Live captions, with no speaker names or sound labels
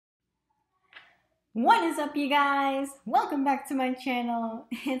What is up, you guys? Welcome back to my channel.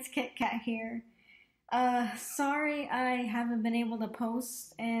 It's Kit Kat here. Sorry I haven't been able to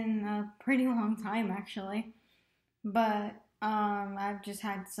post in a pretty long time actually. But I've just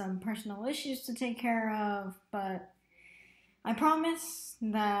had some personal issues to take care of, but I promise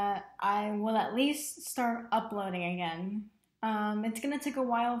that I will at least start uploading again. It's gonna take a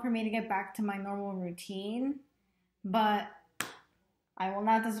while for me to get back to my normal routine, but I will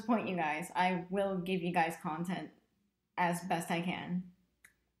not disappoint you guys. I will give you guys content as best I can.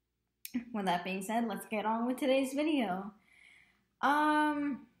 With that being said, let's get on with today's video.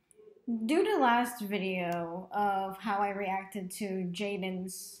 Due to last video of how I reacted to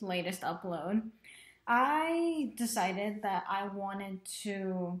Jaden's latest upload, I decided that I wanted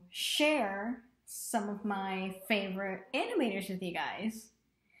to share some of my favorite animators with you guys.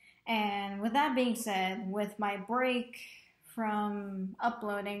 And with that being said, with my break from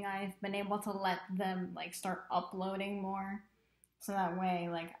uploading, I've been able to let them start uploading more, so that way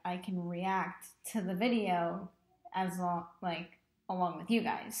I can react to the video as along with you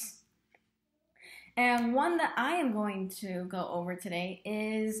guys. And one that I am going to go over today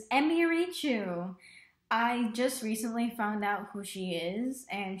is Emirichu. I just recently found out who she is,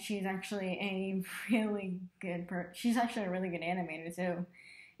 and she's actually a really good she's actually a really good animator too.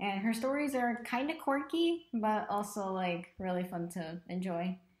 And her stories are kind of quirky, but also really fun to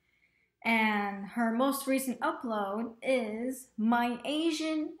enjoy. And her most recent upload is My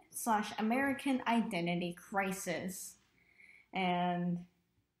Asian/American Identity Crisis. And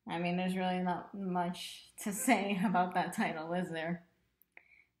I mean, there's really not much to say about that title, is there?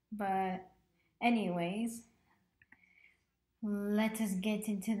 But anyways, let us get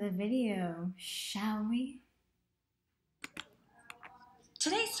into the video, shall we?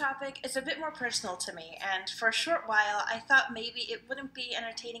 Today's topic is a bit more personal to me, and for a short while I thought maybe it wouldn't be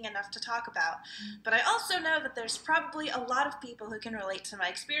entertaining enough to talk about, but I also know that there's probably a lot of people who can relate to my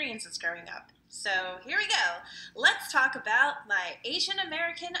experiences growing up. So here we go. Let's talk about my Asian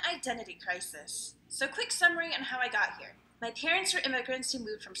American identity crisis. So quick summary on how I got here. My parents were immigrants who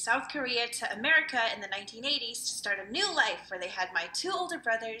moved from South Korea to America in the 1980s to start a new life where they had my two older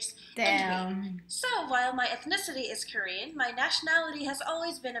brothers and me. So while my ethnicity is Korean, my nationality has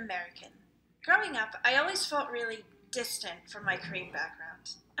always been American. Growing up, I always felt really distant from my Korean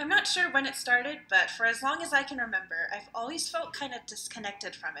background. I'm not sure when it started, but for as long as I can remember, I've always felt kind of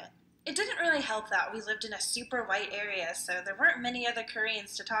disconnected from it. It didn't really help that we lived in a super white area, so there weren't many other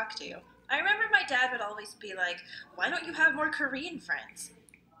Koreans to talk to. I remember my dad would always be like, "Why don't you have more Korean friends?"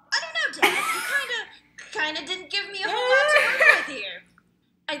 I don't know, Dad. You kind of didn't give me a whole lot to work with here.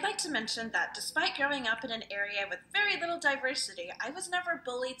 I'd like to mention that despite growing up in an area with very little diversity, I was never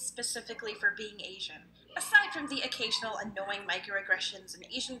bullied specifically for being Asian. Aside from the occasional annoying microaggressions and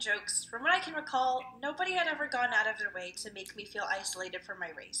Asian jokes, from what I can recall, nobody had ever gone out of their way to make me feel isolated from my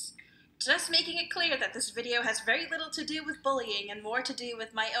race. Just making it clear that this video has very little to do with bullying and more to do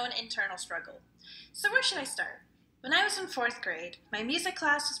with my own internal struggle. So where should I start? When I was in 4th grade, my music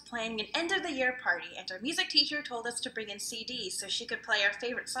class was playing an end-of-the-year party, and our music teacher told us to bring in CDs so she could play our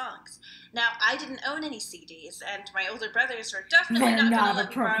favorite songs. Now, I didn't own any CDs, and my older brothers were definitely not going to let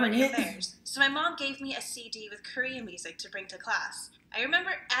me borrow any of theirs. So my mom gave me a CD with Korean music to bring to class. I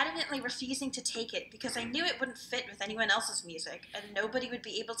remember adamantly refusing to take it because I knew it wouldn't fit with anyone else's music, and nobody would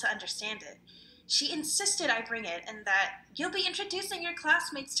be able to understand it. She insisted I bring it, and that you'll be introducing your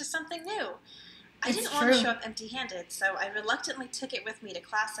classmates to something new. I didn't want to show up empty-handed, so I reluctantly took it with me to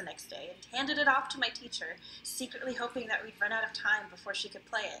class the next day and handed it off to my teacher, secretly hoping that we'd run out of time before she could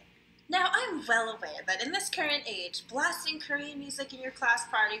play it. Now, I'm well aware that in this current age, blasting Korean music in your class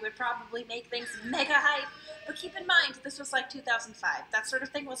party would probably make things mega hype, but keep in mind, this was 2005. That sort of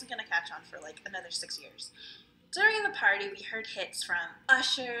thing wasn't going to catch on for another 6 years. During the party, we heard hits from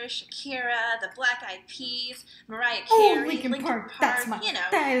Usher, Shakira, the Black Eyed Peas, Mariah Carey, Linkin Park, that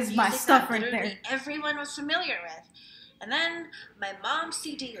is my stuff right there. Everyone was familiar with. And then my mom's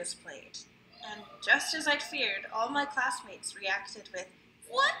CD was played. And just as I'd feared, all my classmates reacted with,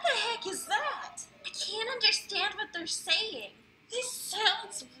 "What the heck is that? I can't understand what they're saying. This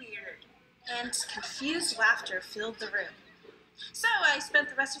sounds weird." And confused laughter filled the room. So I spent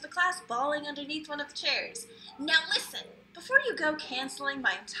the rest of the class bawling underneath one of the chairs. Now listen, before you go canceling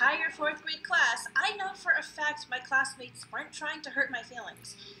my entire 4th grade class, I know for a fact my classmates weren't trying to hurt my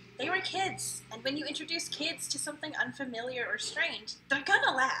feelings. They were kids, and when you introduce kids to something unfamiliar or strange, they're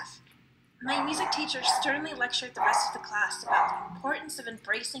gonna laugh. My music teacher sternly lectured the rest of the class about the importance of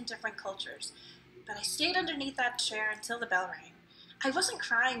embracing different cultures, but I stayed underneath that chair until the bell rang. I wasn't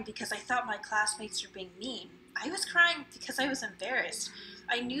crying because I thought my classmates were being mean. I was crying because I was embarrassed.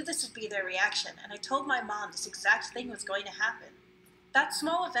 I knew this would be their reaction, and I told my mom this exact thing was going to happen. That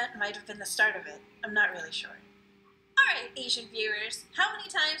small event might have been the start of it. I'm not really sure. Alright, Asian viewers, how many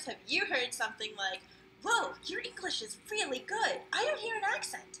times have you heard something like, "Whoa, your English is really good. I don't hear an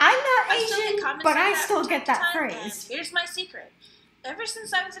accent." I'm not I still get Asian, comments but like I that still from get time that to time, phrase. And here's my secret. Ever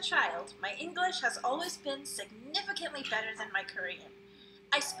since I was a child, my English has always been significantly better than my Korean.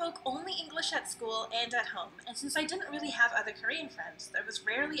 I spoke only English at school and at home, and since I didn't really have other Korean friends, there was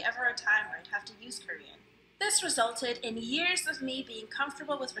rarely ever a time where I'd have to use Korean. This resulted in years of me being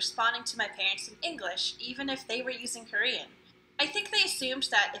comfortable with responding to my parents in English, even if they were using Korean. I think they assumed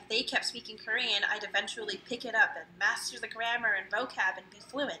that if they kept speaking Korean, I'd eventually pick it up and master the grammar and vocab and be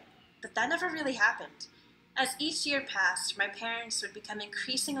fluent, but that never really happened. As each year passed, my parents would become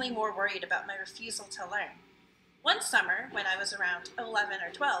increasingly more worried about my refusal to learn. One summer, when I was around 11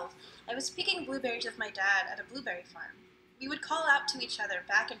 or 12, I was picking blueberries with my dad at a blueberry farm. We would call out to each other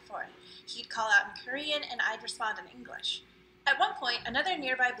back and forth. He'd call out in Korean and I'd respond in English. At one point, another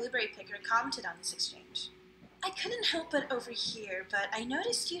nearby blueberry picker commented on this exchange. "I couldn't help but overhear, but I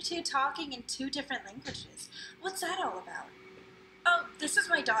noticed you two talking in 2 different languages. What's that all about?" "Oh, this is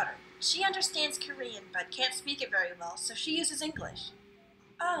my daughter. She understands Korean but can't speak it very well, so she uses English."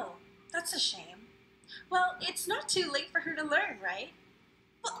 "Oh, that's a shame." "Well, it's not too late for her to learn, right?"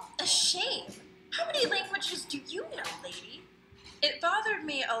 "Well, a shame? How many languages do you know, lady?" It bothered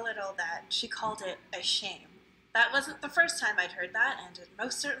me a little that she called it a shame. That wasn't the first time I'd heard that, and it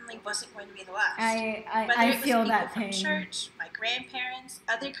most certainly wasn't going to be the last. I feel that pain. From church, my grandparents,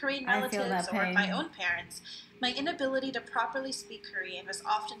 other Korean I feel relatives, that or pain. my own parents, my inability to properly speak Korean was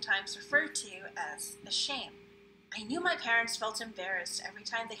oftentimes referred to as a shame. I knew my parents felt embarrassed every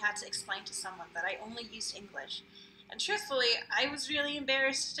time they had to explain to someone that I only used English, and truthfully, I was really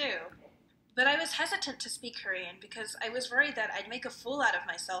embarrassed too. But I was hesitant to speak Korean because I was worried that I'd make a fool out of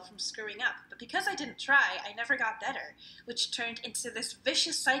myself from screwing up. But because I didn't try, I never got better, which turned into this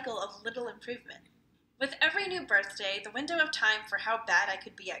vicious cycle of little improvement. With every new birthday, the window of time for how bad I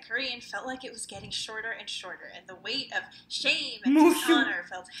could be at Korean felt like it was getting shorter and shorter, and the weight of shame and dishonor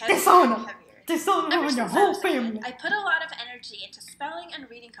felt heavier and heavier. Dishonor on your whole family. I put a lot of energy into spelling and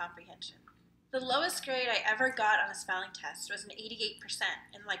reading comprehension. The lowest grade I ever got on a spelling test was an 88%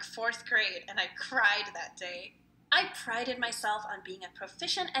 in like 4th grade, and I cried that day. I prided myself on being a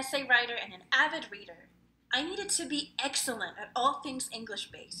proficient essay writer and an avid reader. I needed to be excellent at all things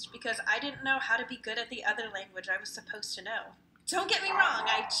English-based because I didn't know how to be good at the other language I was supposed to know. Don't get me wrong,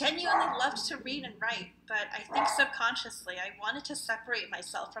 I genuinely loved to read and write, but I think subconsciously I wanted to separate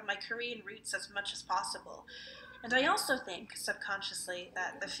myself from my Korean roots as much as possible. And I also think, subconsciously,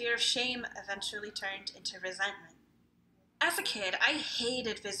 that the fear of shame eventually turned into resentment. As a kid, I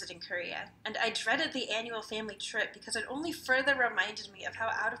hated visiting Korea, and I dreaded the annual family trip because it only further reminded me of how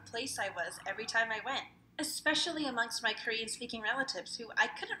out of place I was every time I went, especially amongst my Korean-speaking relatives who I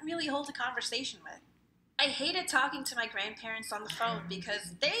couldn't really hold a conversation with. I hated talking to my grandparents on the phone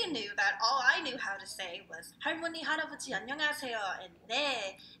because they knew that all I knew how to say was 할머니, 할아버지, 안녕하세요, and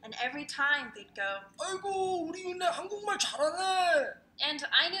네, and every time they'd go, 아이고, 우리 은혜 한국말 잘하네. And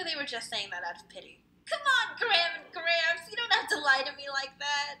I knew they were just saying that out of pity. Come on, Graham and Gramps, you don't have to lie to me like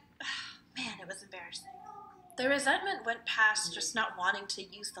that. Man, it was embarrassing. The resentment went past just not wanting to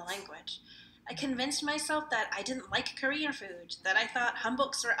use the language. I convinced myself that I didn't like Korean food, that I thought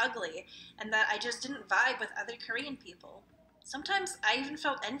hanboks were ugly, and that I just didn't vibe with other Korean people. Sometimes I even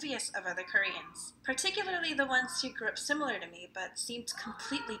felt envious of other Koreans, particularly the ones who grew up similar to me but seemed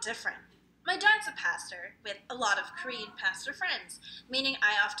completely different. My dad's a pastor, with a lot of Korean pastor friends, meaning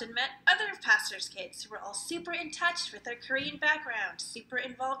I often met other pastors' kids who were all super in touch with their Korean background, super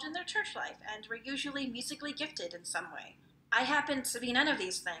involved in their church life, and were usually musically gifted in some way. I happened to be none of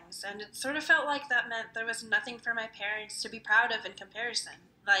these things, and it sort of felt like that meant there was nothing for my parents to be proud of in comparison.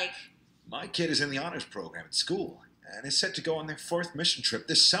 Like, My kid is in the honors program at school and is set to go on their 4th mission trip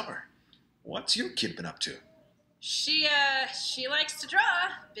this summer. What's your kid been up to? She likes to draw.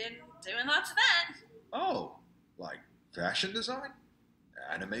 Been doing lots of that. Oh, like fashion design?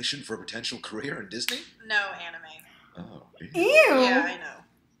 Animation for a potential career in Disney? No anime. Oh, Ew. Yeah, I know.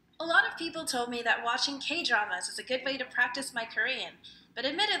 A lot of people told me that watching K-dramas is a good way to practice my Korean, but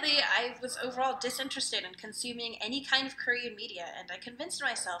admittedly, I was overall disinterested in consuming any kind of Korean media, and I convinced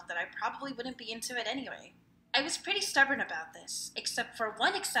myself that I probably wouldn't be into it anyway. I was pretty stubborn about this, except for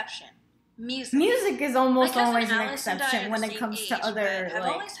one exception. Music. Music is almost My cousin always an Alice and I exception are when the it same comes to age, other but have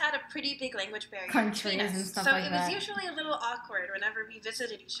like always had a pretty big language barrier countries between us. and stuff so like it was that. usually a little awkward whenever we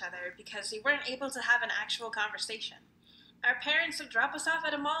visited each other because we weren't able to have an actual conversation. Our parents would drop us off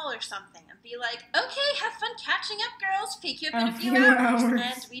at a mall or something and be like, okay, have fun catching up, girls. Pick you up in a few hours.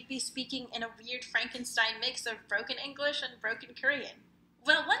 And we'd be speaking in a weird Frankenstein mix of broken English and broken Korean.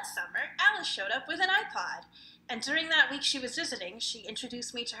 Well, one summer, Alice showed up with an iPod. And during that week she was visiting, she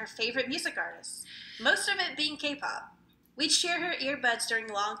introduced me to her favorite music artists, most of it being K-pop. We'd share her earbuds during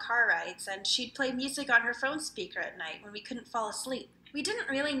long car rides, and she'd play music on her phone speaker at night when we couldn't fall asleep. We didn't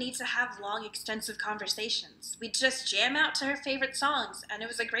really need to have long, extensive conversations. We'd just jam out to her favorite songs, and it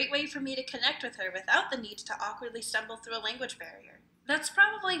was a great way for me to connect with her without the need to awkwardly stumble through a language barrier. That's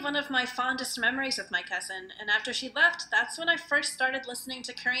probably one of my fondest memories with my cousin, and after she left, that's when I first started listening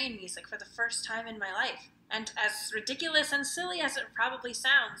to Korean music for the first time in my life. And as ridiculous and silly as it probably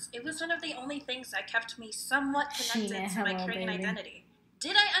sounds, it was one of the only things that kept me somewhat connected to my Korean identity.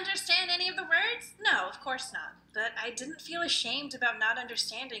 Did I understand any of the words? No, of course not. But I didn't feel ashamed about not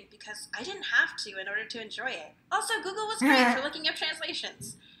understanding because I didn't have to in order to enjoy it. Also, Google was great for looking up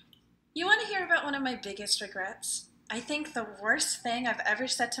translations. You want to hear about one of my biggest regrets? I think the worst thing I've ever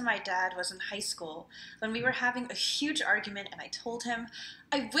said to my dad was in high school when we were having a huge argument and I told him,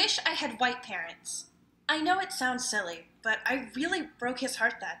 I wish I had white parents. I know it sounds silly, but I really broke his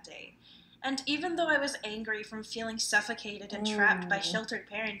heart that day. And even though I was angry from feeling suffocated and trapped by sheltered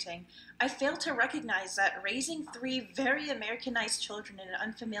parenting, I failed to recognize that raising 3 very Americanized children in an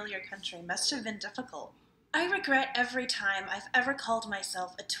unfamiliar country must have been difficult. I regret every time I've ever called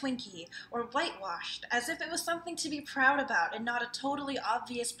myself a Twinkie or whitewashed, as if it was something to be proud about and not a totally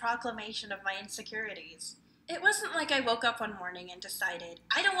obvious proclamation of my insecurities. It wasn't like I woke up one morning and decided,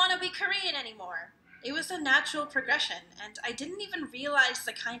 I don't want to be Korean anymore. It was a natural progression, and I didn't even realize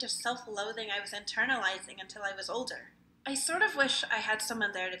the kind of self-loathing I was internalizing until I was older. I sort of wish I had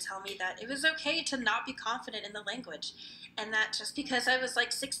someone there to tell me that it was okay to not be confident in the language, and that just because I was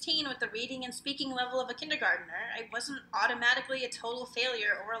like 16 with the reading and speaking level of a kindergartner, I wasn't automatically a total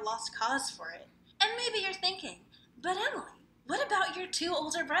failure or a lost cause for it. And maybe you're thinking, but Emily, what about your 2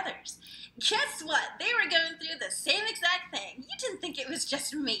 older brothers? Guess what? They were going through the same exact thing. You didn't think it was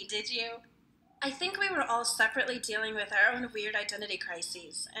just me, did you? I think we were all separately dealing with our own weird identity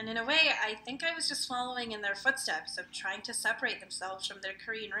crises, and in a way, I think I was just following in their footsteps of trying to separate themselves from their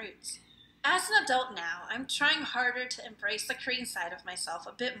Korean roots. As an adult now, I'm trying harder to embrace the Korean side of myself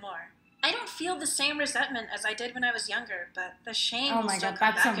a bit more. I don't feel the same resentment as I did when I was younger, but the shame will still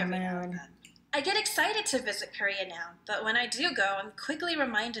come back every now and then. I get excited to visit Korea now, but when I do go, I'm quickly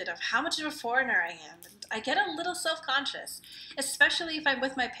reminded of how much of a foreigner I am, and I get a little self-conscious, especially if I'm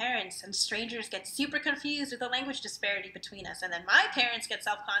with my parents and strangers get super confused with the language disparity between us, and then my parents get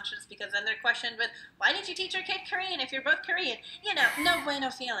self-conscious because then they're questioned with, why didn't you teach your kid Korean if you're both Korean? You know, no bueno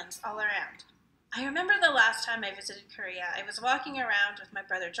feelings all around. I remember the last time I visited Korea, I was walking around with my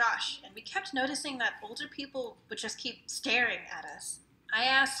brother Josh, and we kept noticing that older people would just keep staring at us. I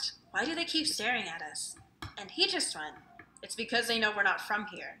asked, why do they keep staring at us? And he just went, it's because they know we're not from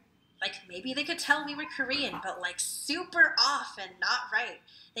here. Like, maybe they could tell we were Korean, but like super off and not right.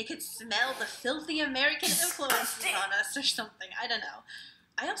 They could smell the filthy American influences on us or something, I don't know.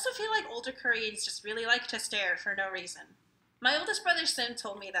 I also feel like older Koreans just really like to stare for no reason. My oldest brother Sim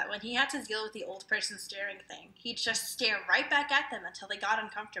told me that when he had to deal with the old person staring thing, he'd just stare right back at them until they got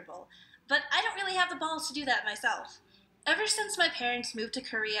uncomfortable. But I don't really have the balls to do that myself. Ever since my parents moved to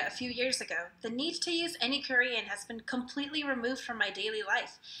Korea a few years ago, the need to use any Korean has been completely removed from my daily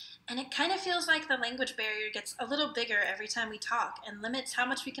life, and it kind of feels like the language barrier gets a little bigger every time we talk and limits how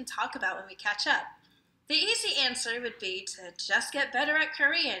much we can talk about when we catch up. The easy answer would be to just get better at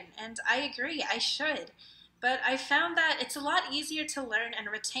Korean, and I agree, I should. But I found that it's a lot easier to learn and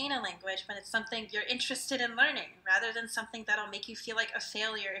retain a language when it's something you're interested in learning, rather than something that'll make you feel like a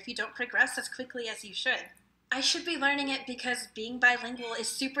failure if you don't progress as quickly as you should. I should be learning it because being bilingual is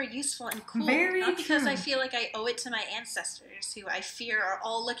super useful and cool, not because I feel like I owe it to my ancestors, who I fear are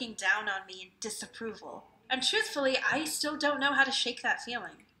all looking down on me in disapproval. And truthfully, I still don't know how to shake that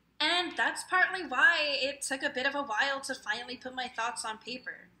feeling. And that's partly why it took a bit of a while to finally put my thoughts on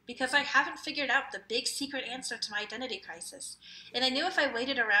paper, because I haven't figured out the big secret answer to my identity crisis. And I knew if I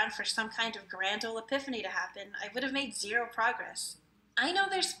waited around for some kind of grand old epiphany to happen, I would have made zero progress. I know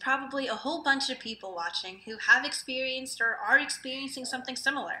there's probably a whole bunch of people watching who have experienced or are experiencing something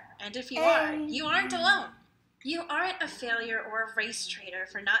similar, and if you are, you aren't alone. You aren't a failure or a race traitor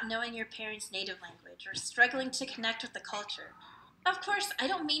for not knowing your parents' native language or struggling to connect with the culture. Of course, I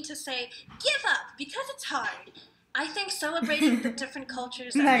don't mean to say, give up, because it's hard. I think celebrating the different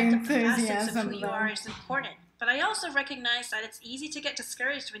cultures that make up the facets of who you are is important, but I also recognize that it's easy to get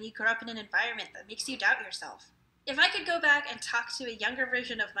discouraged when you grow up in an environment that makes you doubt yourself. If I could go back and talk to a younger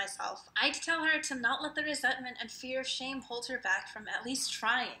version of myself, I'd tell her to not let the resentment and fear of shame hold her back from at least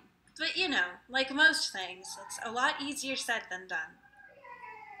trying. But you know, like most things, it's a lot easier said than done.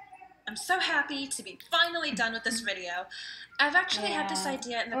 I'm so happy to be finally done with this video. I've actually had this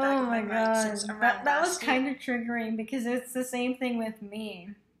idea in the back of my mind since around that was last kind year. of triggering because it's the same thing with me.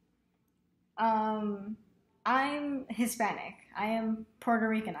 I'm Hispanic. I am Puerto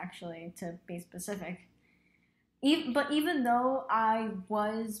Rican, actually, to be specific. But even though I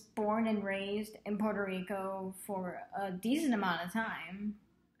was born and raised in Puerto Rico for a decent amount of time,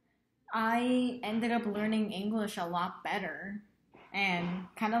 I ended up learning English a lot better. And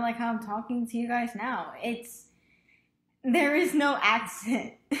kind of like how I'm talking to you guys now, there is no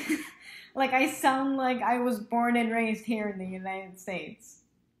accent. Like, I sound like I was born and raised here in the United States.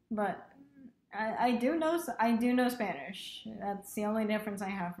 But I do know Spanish. That's the only difference I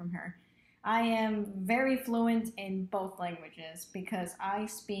have from her. I am very fluent in both languages because I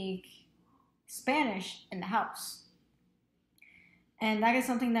speak Spanish in the house. And that is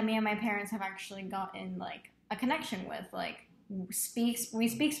something that me and my parents have actually gotten, like, a connection with. Like, we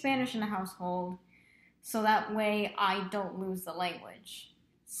speak Spanish in the household, so that way I don't lose the language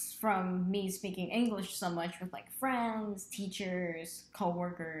from me speaking English so much with, like, friends, teachers,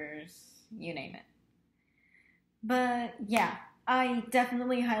 co-workers, you name it. But yeah, I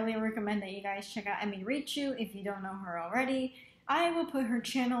definitely highly recommend that you guys check out Emirichu if you don't know her already. I will put her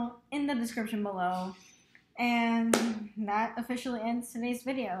channel in the description below. And that officially ends today's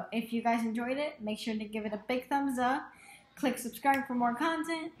video. If you guys enjoyed it, make sure to give it a big thumbs up. Click subscribe for more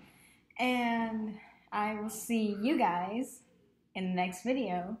content. And I will see you guys in the next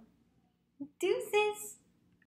video. Deuces!